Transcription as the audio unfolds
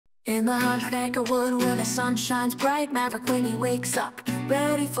In the 100 Acre Wood where the sun shines bright, Maverick Winnie wakes up,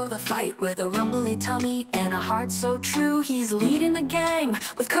 ready for the fight. With a rumbly tummy and a heart so true, he's leading the gang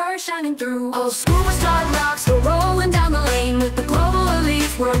with courage shining through. Oh, SchoolBus.Rocks, we're rolling down the lane. With the global elite,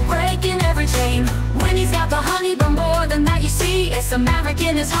 we're breaking every chain. Winnie's got the honey, but more than that, you see, it's a maverick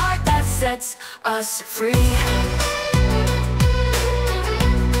in his heart that sets us free.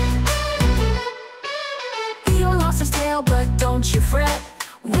 He lost his tail, but don't you fret.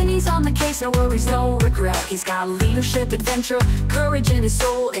 Winnie's on the case, no worries, no regret. He's got leadership, adventure, courage in his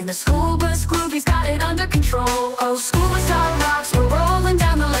soul. In the school bus groove, he's got it under control. Oh, SchoolBus.Rocks, we're rolling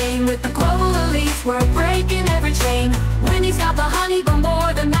down the lane. With the global elite, we're breaking every chain. Winnie's got the honey, but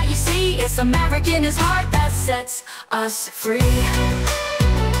more than that, you see, it's a maverick in his heart that sets us free.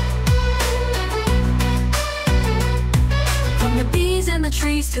 From the bees in the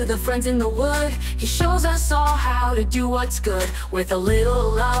trees to the friends in the wood, he shows us all how to do what's good. With a little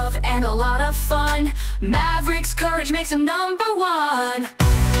love and a lot of fun, Maverick's courage makes him number one.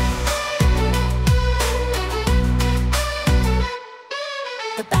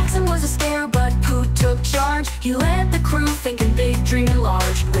 The Baxton was a scare, but Pooh took charge. He led the crew, thinking big, dreaming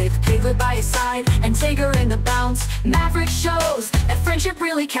large. With Piglet by his side and Tigger in the bounce, Maverick shows that friendship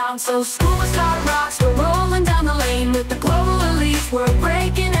really counts. So SchoolBus.Rocks, we're rolling down the lane. With the global elite, we're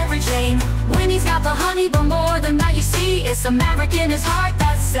breaking every chain. Winnie's got the honey, but more than that, you see, it's a maverick in his heart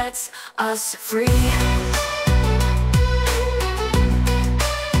that sets us free.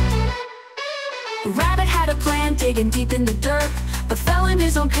 Rabbit had a plan, digging deep in the dirt, but fell in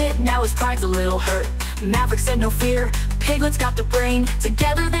his own pit, now his pride's a little hurt. Maverick said no fear, Piglet's got the brain.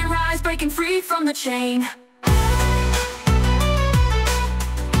 Together they rise, breaking free from the chain.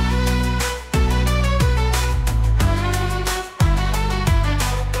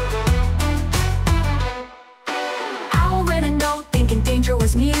 Owl read a note, thinking danger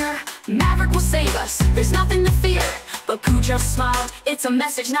was near. Maverick will save us, there's nothing to fear. But Pooh just smiled, it's a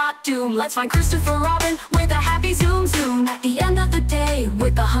message, not doom. Let's find Christopher Robin with a happy zoom zoom. At the end of the day,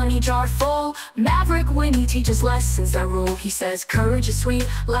 with the honey jar full, Maverick Winnie teaches lessons that rule. He says courage is sweet,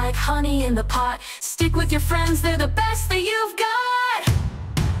 like honey in the pot. Stick with your friends, they're the best that you've got.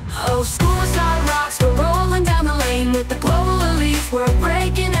 Oh, SchoolBus.Rocks, we're rolling down the lane. With the global elite, we're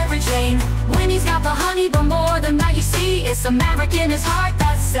breaking every chain. Winnie's got the honey, but more than that, you see, it's a maverick in his heart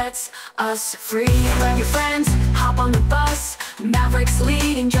that sets us free. Grab your friends, hop on the bus, Maverick's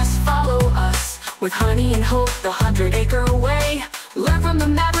leading, just follow us. With honey and hope, the 100 Acre Way, learn from the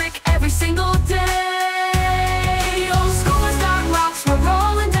maverick every single day. Oh, SchoolBus.Rocks, we're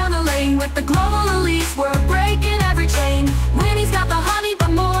rolling down the lane. With the global elite, we're breaking every chain. Winnie's got the honey,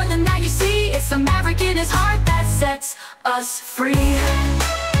 but more than that, you see, it's a maverick in his heart that sets us free.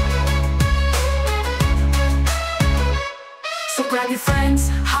 So grab your friends,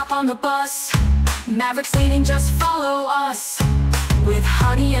 hop on the bus, Maverick's leading, just follow us. With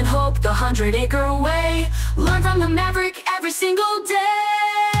honey and hope, the 100 Acre Way, learn from the maverick every single day.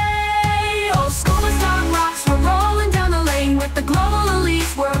 Oh, SchoolBus.Rocks, we're rolling down the lane. With the global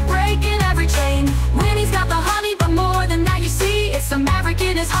elite, we're breaking every chain. Winnie's got the honey, but more than that, you see, it's a maverick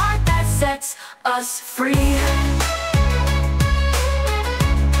in his heart that sets us free.